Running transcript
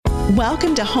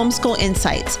Welcome to Homeschool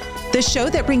Insights, the show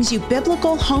that brings you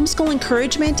biblical homeschool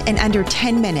encouragement in under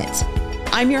 10 minutes.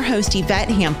 I'm your host, Yvette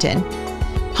Hampton.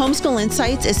 Homeschool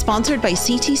Insights is sponsored by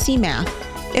CTC Math.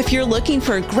 If you're looking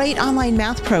for a great online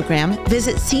math program,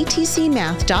 visit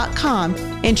ctcmath.com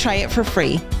and try it for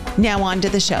free. Now on to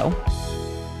the show.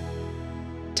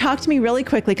 Talk to me really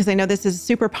quickly, because I know this is a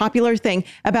super popular thing,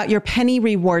 about your penny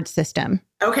reward system.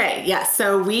 Okay, yes.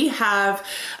 So we have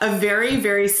a very,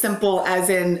 very simple, as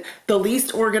in the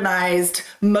least organized,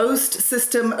 most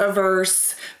system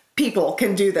averse people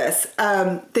can do this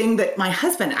thing that my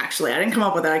husband actually, I didn't come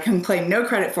up with it. I can claim no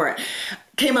credit for it.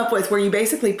 Came up with, where you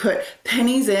basically put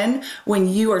pennies in when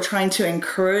you are trying to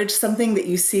encourage something that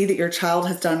you see that your child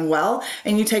has done well,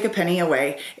 and you take a penny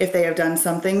away if they have done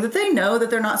something that they know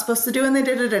that they're not supposed to do and they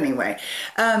did it anyway.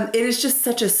 It is just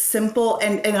such a simple,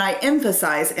 and I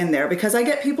emphasize in there, because I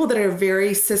get people that are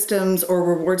very systems or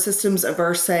reward systems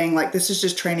averse saying like, this is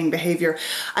just training behavior.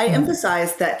 I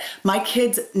emphasize that my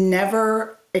kids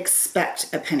never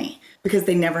expect a penny, because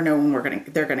they never know when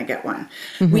they're gonna get one.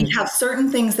 Mm-hmm. We have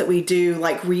certain things that we do,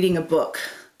 like reading a book,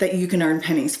 that you can earn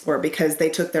pennies for because they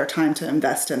took their time to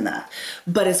invest in that.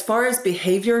 But as far as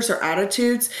behaviors or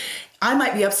attitudes, I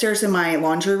might be upstairs in my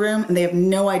laundry room and they have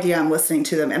no idea I'm listening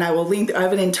to them. And I will lean, I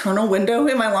have an internal window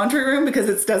in my laundry room because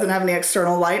it doesn't have any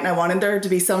external light, and I wanted there to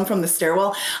be some from the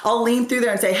stairwell. I'll lean through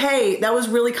there and say, hey, that was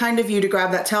really kind of you to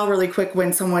grab that towel really quick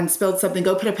when someone spilled something.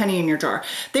 Go put a penny in your jar.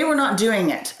 They were not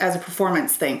doing it as a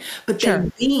performance thing, but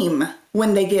they beam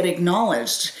when they get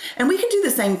acknowledged. And we can do the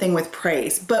same thing with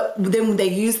praise, but then they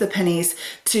use the pennies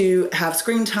to have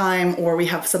screen time, or we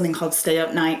have something called stay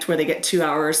up night, where they get 2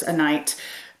 hours a night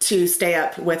to stay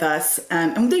up with us.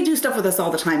 And they do stuff with us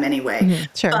all the time anyway. Mm-hmm,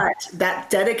 sure. But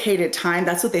that dedicated time,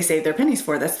 that's what they save their pennies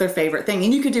for. That's their favorite thing.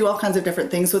 And you could do all kinds of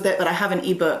different things with it, but I have an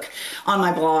ebook on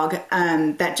my blog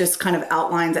that just kind of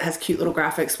outlines, it has cute little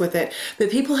graphics with it.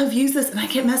 But people have used this, and I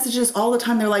get messages all the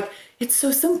time. They're like, it's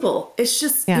so simple. It's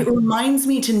just, It reminds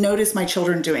me to notice my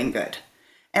children doing good.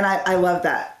 And I love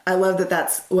that. I love that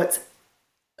that's what's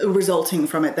resulting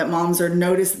from it, that moms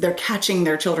they're catching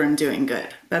their children doing good.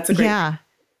 That's a great thing.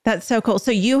 That's so cool.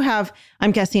 So you have, I'm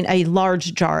guessing, a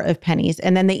large jar of pennies,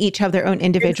 and then they each have their own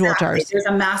individual jars. There's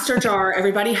a master jar.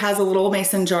 Everybody has a little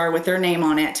mason jar with their name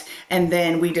on it. And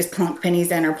then we just plunk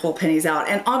pennies in or pull pennies out.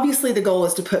 And obviously the goal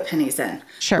is to put pennies in.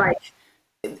 Sure.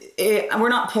 We're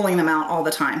not pulling them out all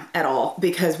the time at all,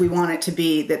 because we want it to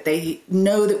be that they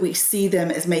know that we see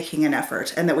them as making an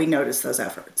effort and that we notice those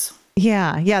efforts.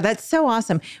 Yeah, that's so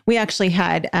awesome. We actually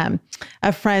had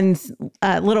a friend's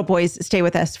little boys stay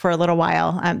with us for a little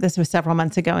while. This was several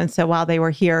months ago. And so while they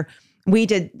were here, we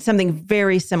did something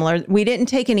very similar. We didn't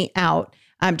take any out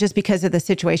just because of the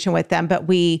situation with them, but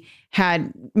we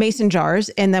had mason jars,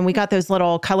 and then we got those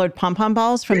little colored pom-pom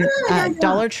balls from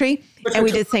Dollar Tree. And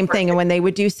we did the same thing. And when they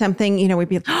would do something, we'd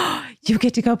be like, oh, you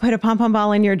get to go put a pom-pom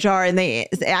ball in your jar. And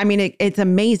it's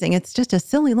amazing. It's just a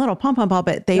silly little pom-pom ball,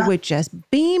 but they would just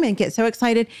beam and get so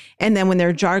excited. And then when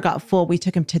their jar got full, we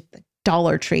took them to the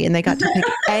Dollar Tree, and they got to pick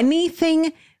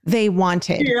anything they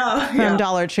wanted from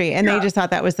Dollar Tree. And they just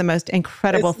thought that was the most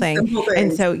incredible thing.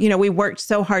 And so, we worked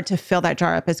so hard to fill that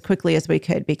jar up as quickly as we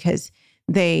could, because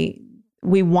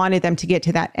we wanted them to get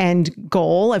to that end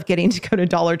goal of getting to go to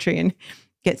Dollar Tree and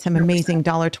get some amazing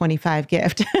 $1.25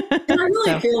 gift. And I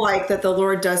really feel like that the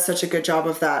Lord does such a good job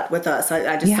of that with us.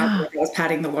 I just thought I was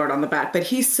patting the Lord on the back, but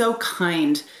He's so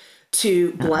kind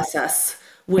to bless us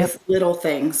with little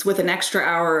things, with an extra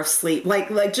hour of sleep,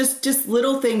 like just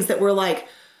little things that we're like,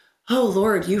 oh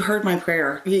Lord, you heard my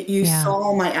prayer. You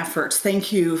saw my efforts.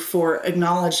 Thank you for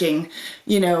acknowledging,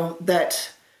 that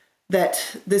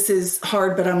this is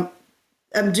hard, but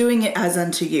I'm doing it as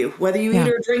unto you. Whether you eat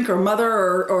or drink or mother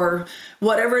or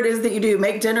whatever it is that you do,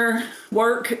 make dinner,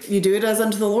 work, you do it as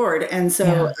unto the Lord. And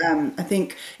so I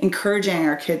think encouraging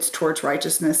our kids towards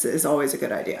righteousness is always a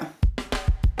good idea.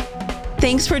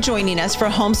 Thanks for joining us for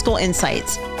Homeschool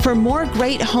Insights. For more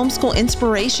great homeschool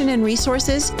inspiration and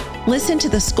resources, listen to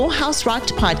the Schoolhouse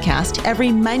Rocked podcast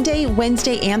every Monday,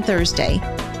 Wednesday, and Thursday.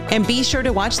 And be sure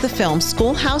to watch the film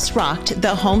Schoolhouse Rocked: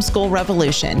 The Homeschool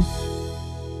Revolution.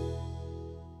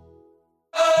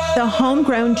 The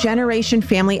Homegrown Generation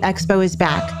Family Expo is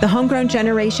back. The Homegrown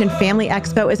Generation Family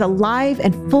Expo is a live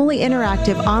and fully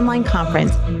interactive online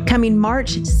conference coming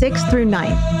March 6th through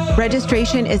 9th.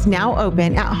 Registration is now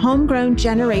open at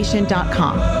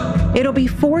homegrowngeneration.com. It'll be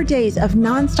 4 days of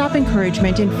nonstop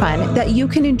encouragement and fun that you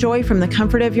can enjoy from the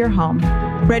comfort of your home.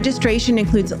 Registration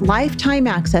includes lifetime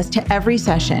access to every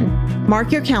session.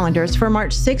 Mark your calendars for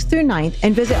March 6th through 9th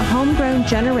and visit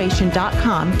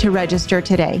homegrowngeneration.com to register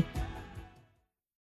today.